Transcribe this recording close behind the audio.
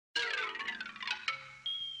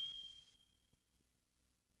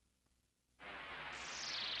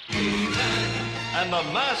and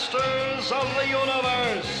the masters of the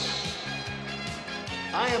universe.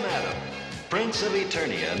 I am Adam, Prince of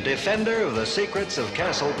Eternia and defender of the secrets of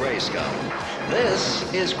Castle Grayskull. This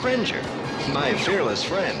is Cringer, my fearless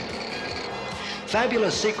friend.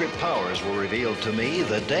 Fabulous secret powers were revealed to me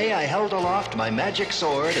the day I held aloft my magic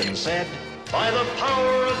sword and said, "By the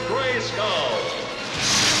power of Grayskull,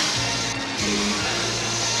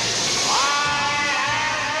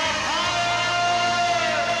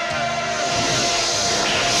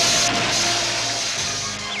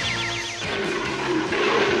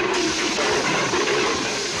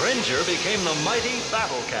 Cringer became the mighty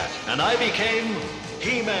Battle Cat, and I became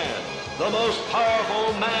He-Man, the most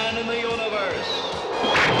powerful man in the universe.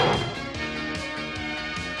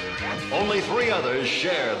 Only 3 others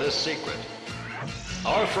share this secret.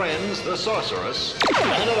 Our friends, the Sorceress,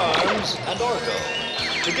 Man-at-Arms, and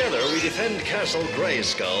Orko. Together, we defend Castle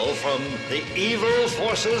Grayskull from the evil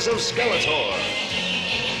forces of Skeletor.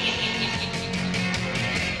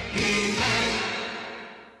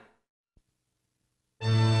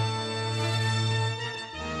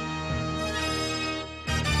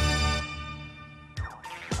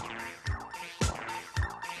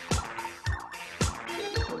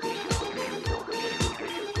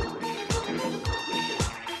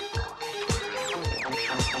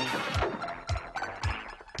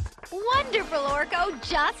 Wonderful, Orko,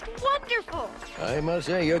 just wonderful. I must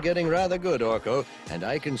say you're getting rather good, Orko, and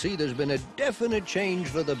I can see there's been a definite change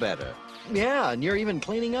for the better. yeah, and you're even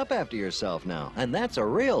cleaning up after yourself now, and that's a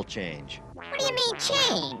real change. What do you mean,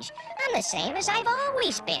 change? I'm the same as I've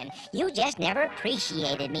always been. You just never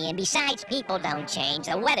appreciated me, and besides, people don't change.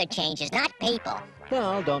 The weather changes, not people.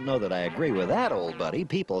 Well, don't know that I agree with that, old buddy.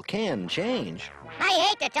 People can change. I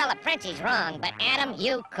hate to tell a prince he's wrong, but Adam,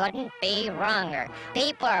 you couldn't be wronger.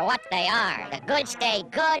 People are what they are. The good stay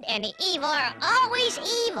good, and the evil are always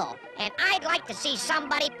evil. And I'd like to see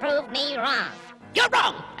somebody prove me wrong. You're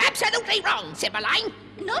wrong! Absolutely wrong, Sibylline!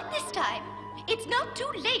 Not this time. It's not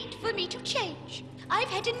too late for me to change. I've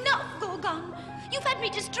had enough, Gorgon. You've had me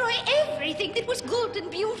destroy everything that was good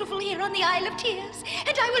and beautiful here on the Isle of Tears,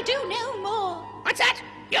 and I will do no more. What's that?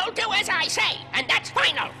 You'll do as I say, and that's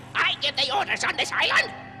final. I give the orders on this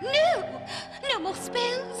island. No! No more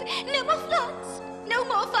spells, no more floods, no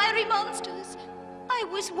more fiery monsters. I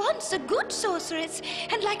was once a good sorceress,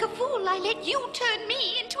 and like a fool I let you turn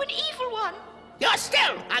me into an evil one. You're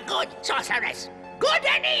still a good sorceress. Good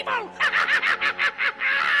and evil!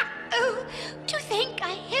 Oh, to think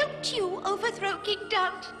I helped you overthrow King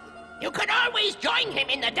Daunt. You could always join him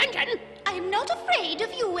in the dungeon. I'm not afraid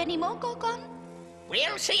of you anymore, Gorgon.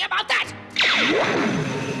 We'll see about that.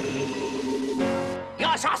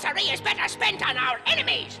 Your sorcery is better spent on our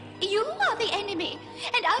enemies. You are the enemy,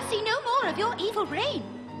 and I'll see no more of your evil reign.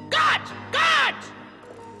 God! God!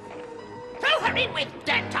 Throw her in with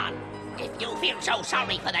Danton. If you feel so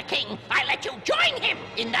sorry for the king, I'll let you join him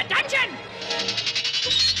in the dungeon.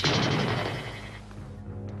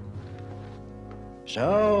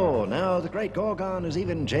 So, now the great Gorgon is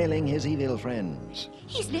even jailing his evil friends.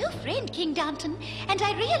 He's no friend, King Danton, and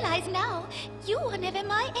I realize now you were never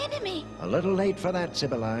my enemy. A little late for that,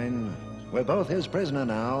 Sibylline. We're both his prisoner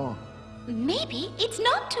now. Maybe it's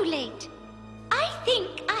not too late. I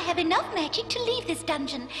think I have enough magic to leave this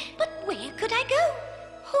dungeon, but where could I go?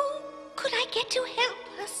 Who could I get to help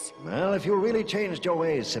us? Well, if you really changed your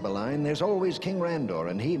ways, Sibylline, there's always King Randor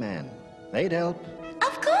and He-Man. They'd help.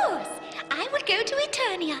 Of course. I would go to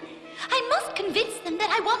Eternia. I must convince them that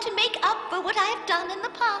I want to make up for what I have done in the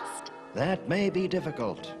past. That may be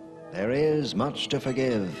difficult. There is much to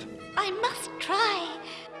forgive. I must try.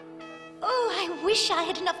 Oh, I wish I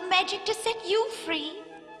had enough magic to set you free.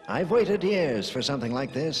 I've waited years for something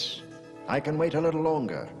like this. I can wait a little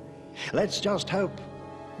longer. Let's just hope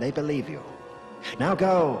they believe you. Now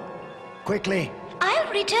go. Quickly. I'll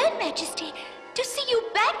return, Majesty, to see you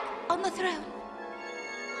back on the throne.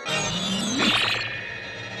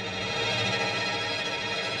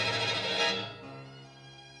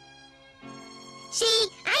 See,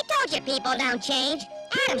 I told you people don't change.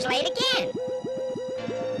 Adam's late again.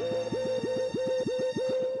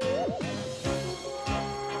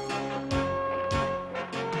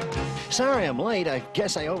 Sorry I'm late. I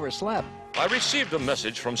guess I overslept. I received a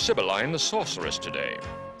message from Sibylline the Sorceress today.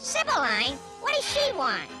 Sibylline? What does she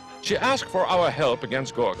want? She asked for our help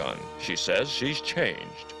against Gorgon. She says she's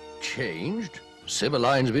changed. Changed?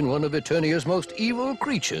 Sibylline's been one of Eternia's most evil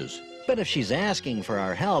creatures. But if she's asking for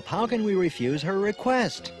our help, how can we refuse her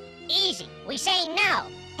request? Easy. We say no.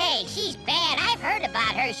 Hey, she's bad. I've heard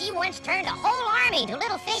about her. She once turned a whole army into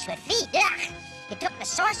little fish with feet. Ugh. It took the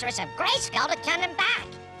Sorceress of Grayskull to turn them back.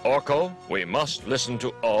 Orko, we must listen to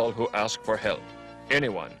all who ask for help.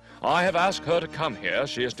 anyone. I have asked her to come here.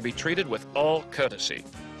 She is to be treated with all courtesy.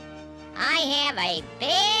 I have a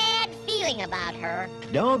bad feeling about her.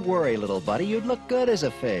 Don't worry, little buddy. You'd look good as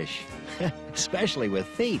a fish. Especially with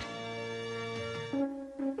feet.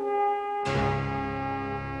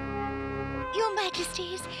 Your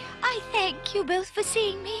Majesties, I thank you both for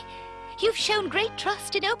seeing me. You've shown great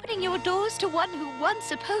trust in opening your doors to one who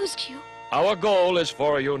once opposed you. Our goal is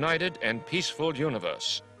for a united and peaceful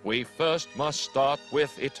universe. We first must start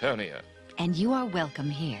with Eternia. And you are welcome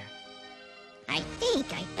here. I think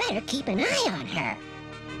I better keep an eye on her.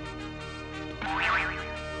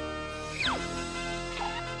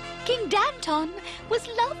 King Danton was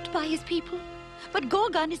loved by his people, but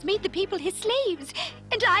Gorgon has made the people his slaves,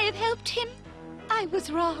 and I have helped him. I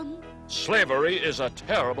was wrong. Slavery is a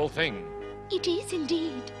terrible thing. It is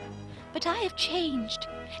indeed. But I have changed,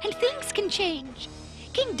 and things can change.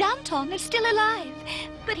 King Danton is still alive,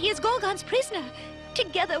 but he is Gorgon's prisoner.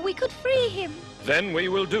 Together we could free him. Then we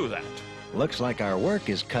will do that. Looks like our work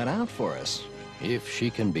is cut out for us. If she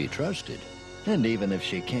can be trusted. And even if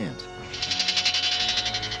she can't.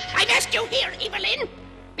 I've asked you here, Evelyn,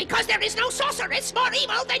 because there is no sorceress more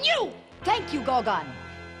evil than you. Thank you, Gorgon.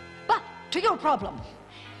 But to your problem.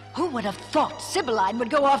 Who would have thought Sibylline would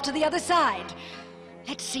go off to the other side?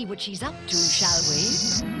 Let's see what she's up to, shall we?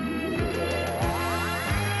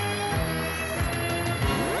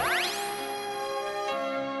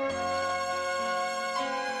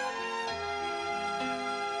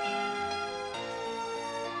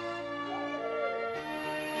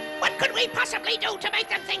 What could we possibly do to make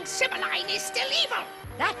them think Sibylline is still evil?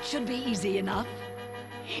 That should be easy enough.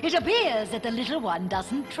 It appears that the little one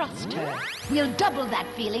doesn't trust her. We'll double that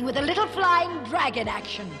feeling with a little flying dragon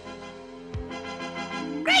action.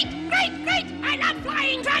 Great, great, great! I love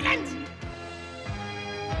flying dragons!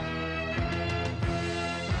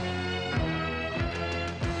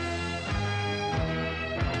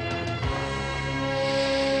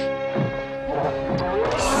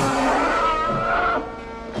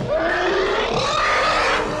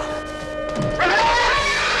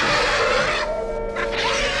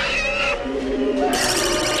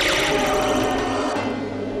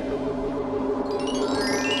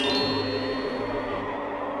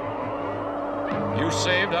 You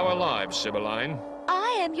saved our lives, Sibylline.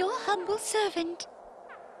 I am your humble servant.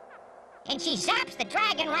 And she zaps the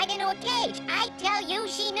dragon right into a cage. I tell you,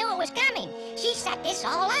 she knew it was coming. She set this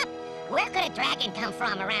all up. Where could a dragon come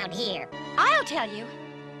from around here? I'll tell you.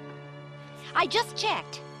 I just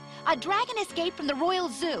checked. A dragon escaped from the Royal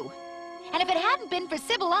Zoo. And if it hadn't been for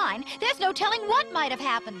Sibylline, there's no telling what might have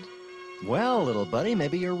happened. Well, little buddy,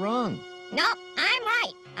 maybe you're wrong. No, I'm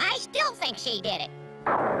right. I still think she did it.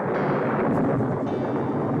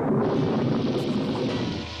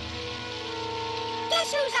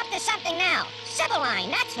 Guess who's up to something now? Sibylline,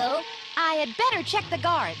 that's who. I had better check the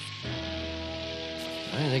guards.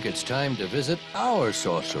 I think it's time to visit our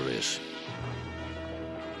sorceress.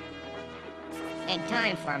 And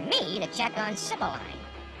time for me to check on Sibylline.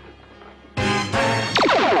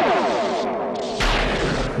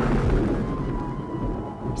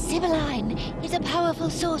 Sibylline is a powerful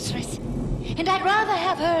sorceress, and I'd rather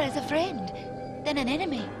have her as a friend than an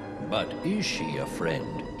enemy. But is she a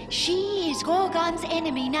friend? She is Gorgon's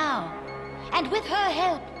enemy now, and with her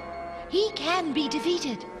help, he can be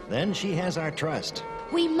defeated. Then she has our trust.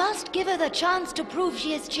 We must give her the chance to prove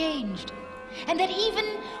she has changed, and that even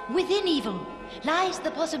within evil lies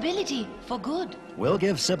the possibility for good. We'll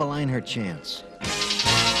give Sibylline her chance.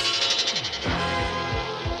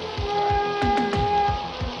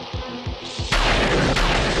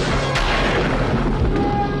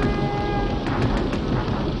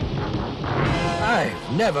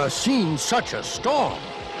 I've never seen such a storm.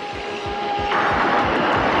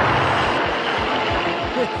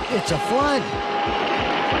 It's a flood.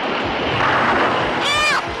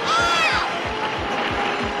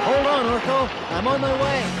 Hold on, Orko. I'm on my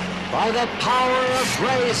way. By the power of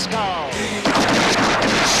Grayskull.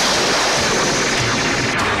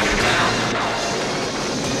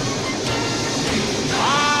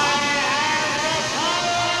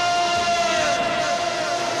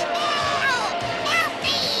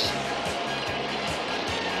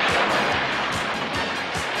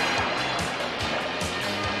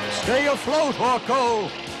 Stay afloat, Orko.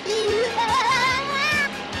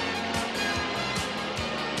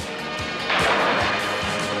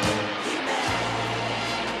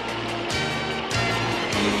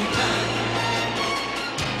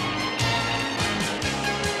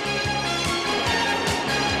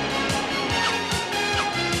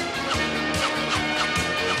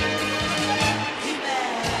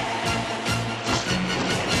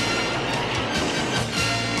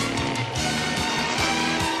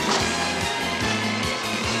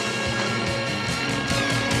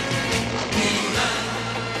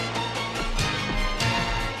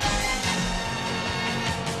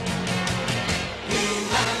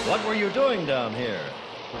 you doing down here?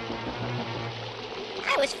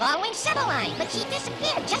 I was following Sibylline, but she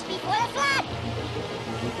disappeared just before the flood.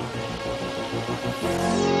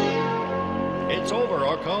 It's over,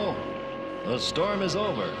 Orko. The storm is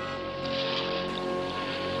over.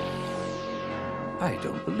 I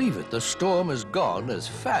don't believe it. The storm has gone as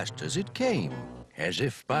fast as it came, as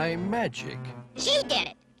if by magic. She did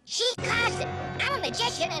it. She caused it. I'm a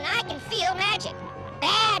magician and I can feel magic.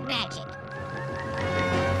 Bad magic.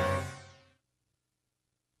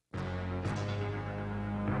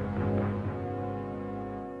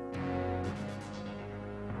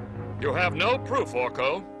 You have no proof,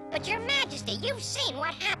 Orko. But Your Majesty, you've seen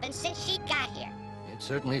what happened since she got here. It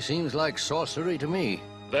certainly seems like sorcery to me.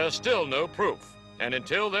 There's still no proof. And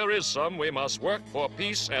until there is some, we must work for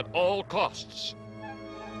peace at all costs.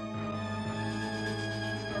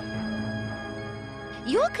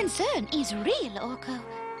 Your concern is real, Orko.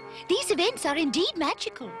 These events are indeed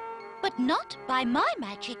magical, but not by my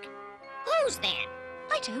magic. Who's then?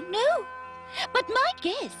 I don't know. But my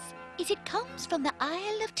guess is it comes from the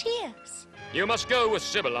Isle of Tears. You must go with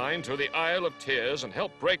Sibylline to the Isle of Tears and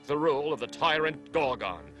help break the rule of the tyrant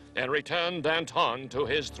Gorgon and return Danton to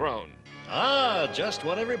his throne. Ah, just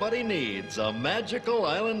what everybody needs, a magical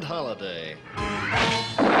island holiday.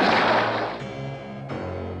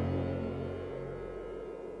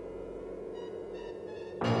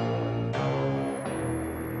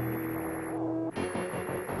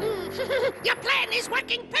 Your plan is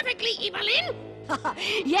working perfectly, Evelyn.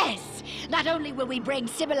 Yes, not only will we bring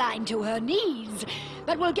Sibylline to her knees,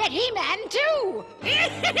 but we'll get He-Man too!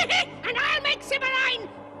 And I'll make Sibylline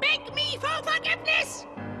beg me for forgiveness.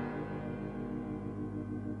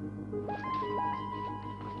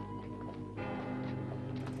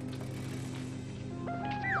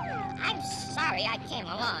 I'm sorry I came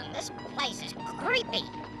along. This place is creepy.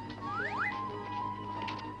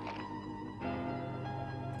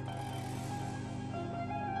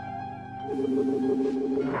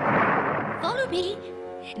 Follow me.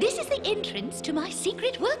 This is the entrance to my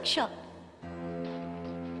secret workshop.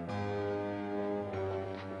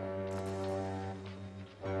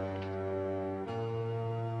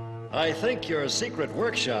 I think your secret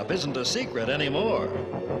workshop isn't a secret anymore.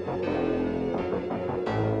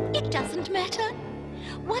 It doesn't matter.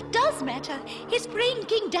 What does matter is freeing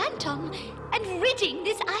King Danton and ridding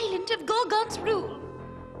this island of Gorgon's rule.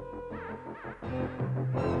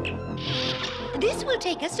 This will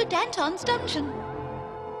take us to Danton's dungeon.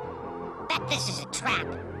 Bet this is a trap.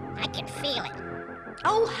 I can feel it.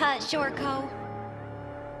 Oh, hush, Orko.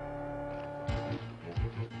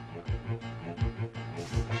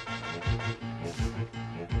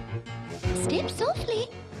 Step softly.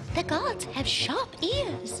 The guards have sharp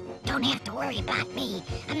ears. Don't have to worry about me.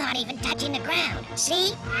 I'm not even touching the ground.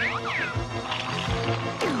 See?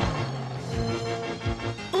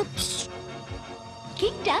 Oops.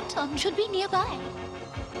 King Danton should be nearby.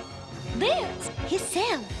 There's his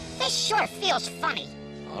cell. This sure feels funny.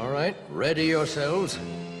 All right, ready yourselves.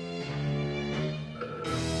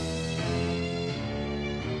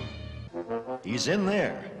 He's in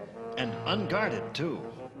there, and unguarded, too.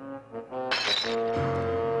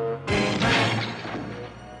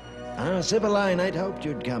 Sibylline, I'd hoped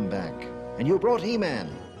you'd come back. And you brought He-Man.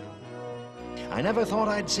 I never thought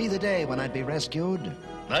I'd see the day when I'd be rescued.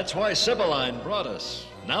 That's why Sibylline brought us.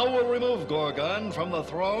 Now we'll remove Gorgon from the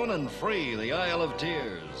throne and free the Isle of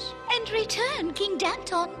Tears. And return King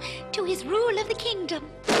Danton to his rule of the kingdom.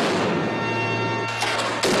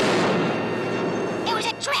 It was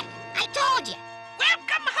a trick. I told you.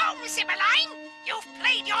 Welcome home, Sibylline. You've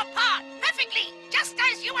played your part perfectly, just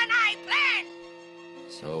as you and I planned.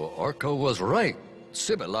 So Orko was right.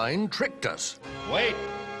 Sibylline tricked us. Wait.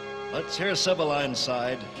 Let's hear Sibylline's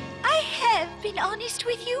side. I have been honest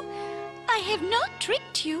with you. I have not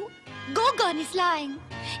tricked you. Gorgon is lying.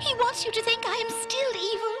 He wants you to think I am still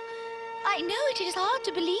evil. I know it is hard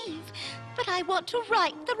to believe, but I want to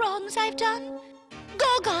right the wrongs I've done.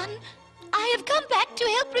 Gorgon, I have come back to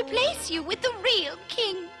help replace you with the real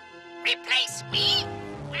king. Replace me?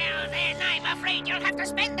 Well, then I'm afraid you'll have to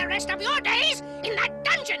spend the rest of your days in that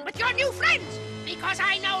dungeon with your new friends, because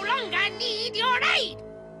I no longer need your aid.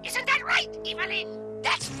 Isn't that right, Evelyn?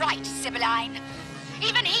 That's right, Sibylline.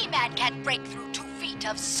 Even He-Man can't break through 2 feet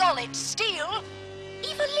of solid steel.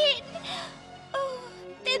 Evelyn! Oh,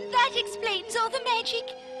 then that explains all the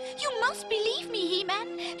magic. You must believe me,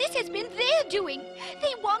 He-Man. This has been their doing.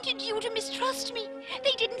 They wanted you to mistrust me.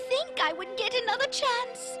 They didn't think I would get another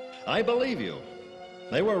chance. I believe you.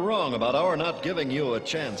 They were wrong about our not giving you a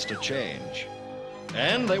chance to change.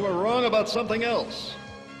 And they were wrong about something else.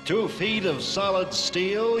 2 feet of solid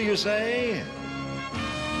steel, you say?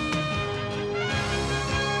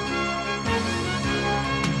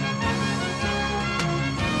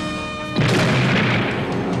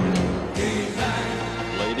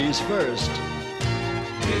 ladies first.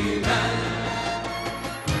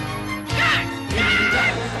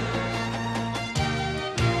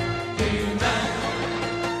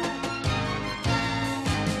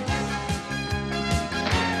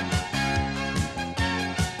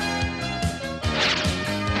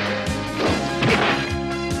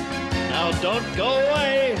 Now don't go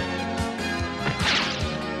away.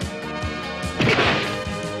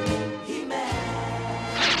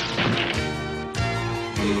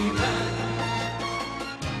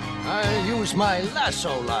 I'll use my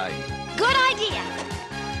lasso line. Good idea.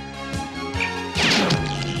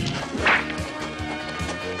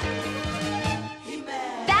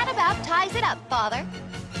 That about ties it up, Father.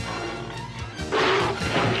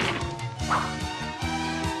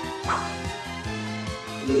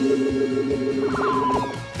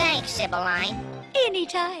 Thanks, Sibylline.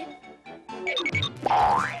 Anytime.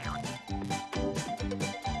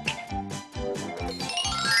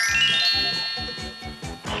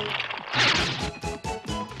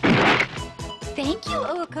 Thank you,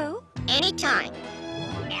 Orko. Anytime.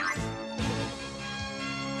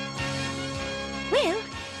 Well,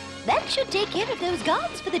 that should take care of those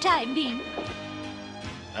guards for the time being.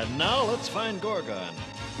 And now let's find Gorgon.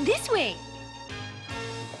 This way.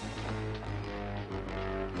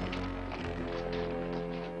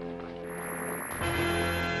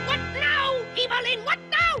 What now, Evelyn? What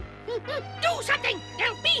now? Do something!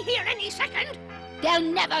 They'll be here any second. They'll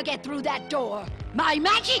never get through that door. My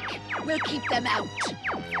magic will keep them out.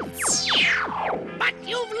 But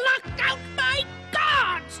you've locked out my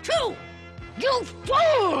guards, too. You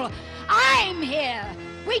fool! I'm here.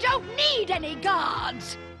 We don't need any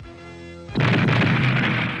guards.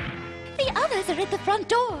 The others are at the front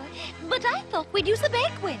door, but I thought we'd use the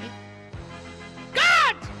back way.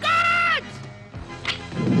 Guards! Guards!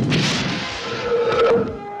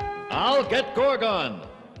 I'll get Gorgon.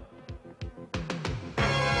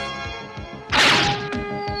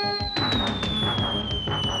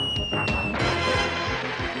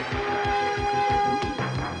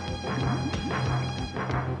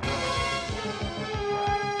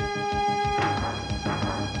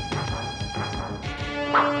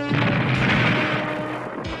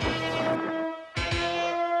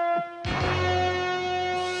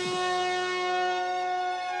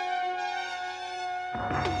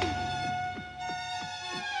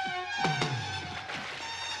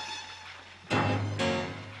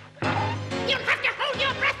 You'll have to hold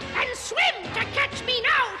your breath and swim to catch me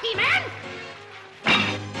now, He-Man!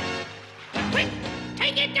 Quick,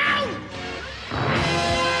 take it down!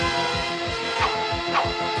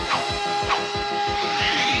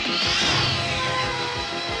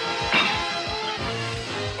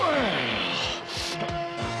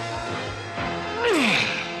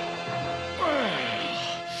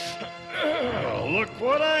 Look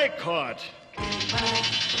what I caught.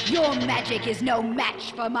 Your magic is no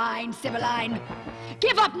match for mine, Sibylline.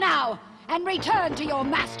 Give up now and return to your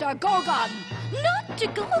master, Gorgon. Not to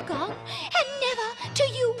Gorgon, and never to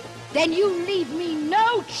you. Then you leave me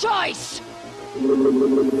no choice.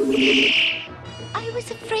 I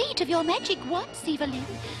was afraid of your magic once, Evelyn,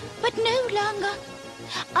 but no longer.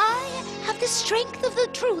 I have the strength of the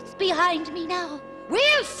truth behind me now.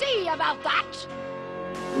 We'll see about that.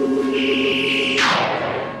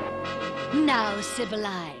 Now,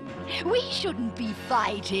 Sibylline, we shouldn't be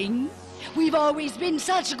fighting. We've always been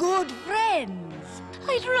such good friends.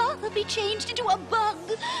 I'd rather be changed into a bug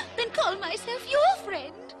than call myself your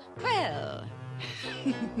friend. Well,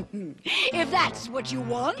 if that's what you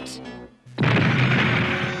want.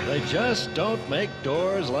 They just don't make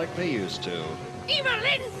doors like they used to.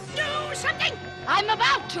 Evelyn, do something! I'm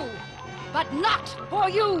about to, but not for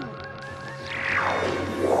you.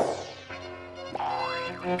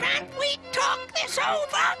 Can't we talk this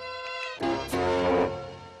over?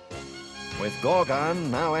 With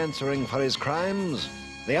Gorgon now answering for his crimes,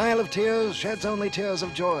 the Isle of Tears sheds only tears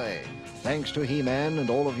of joy, thanks to He-Man and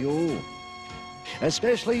all of you.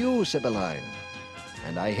 Especially you, Sibylline.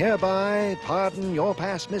 And I hereby pardon your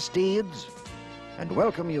past misdeeds and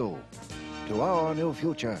welcome you to our new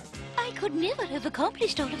future. I could never have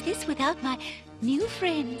accomplished all of this without my new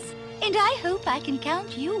friends. And I hope I can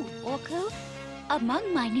count you, Orko,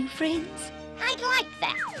 among my new friends. I'd like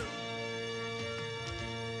that.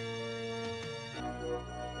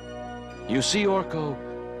 You see, Orko,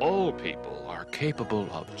 all people are capable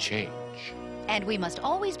of change. And we must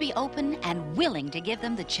always be open and willing to give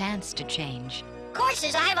them the chance to change. Of course,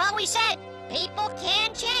 as I've always said, people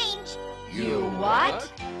can change. You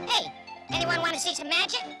what? Hey, anyone want to see some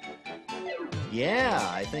magic? Yeah,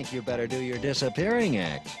 I think you better do your disappearing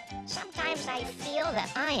act. Sometimes I feel that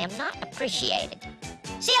I am not appreciated.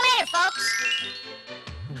 See you later, folks.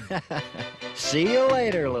 See you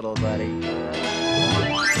later, little buddy.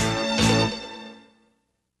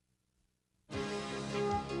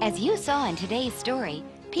 As you saw in today's story,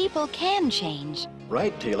 people can change.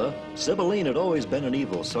 Right, Teela. Sibylline had always been an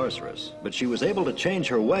evil sorceress, but she was able to change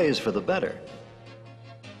her ways for the better.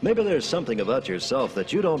 Maybe there's something about yourself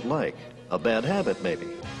that you don't like. A bad habit, maybe.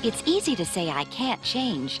 It's easy to say I can't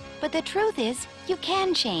change, but the truth is, you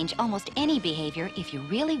can change almost any behavior if you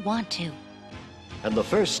really want to. And the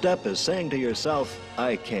first step is saying to yourself,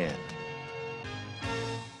 I can.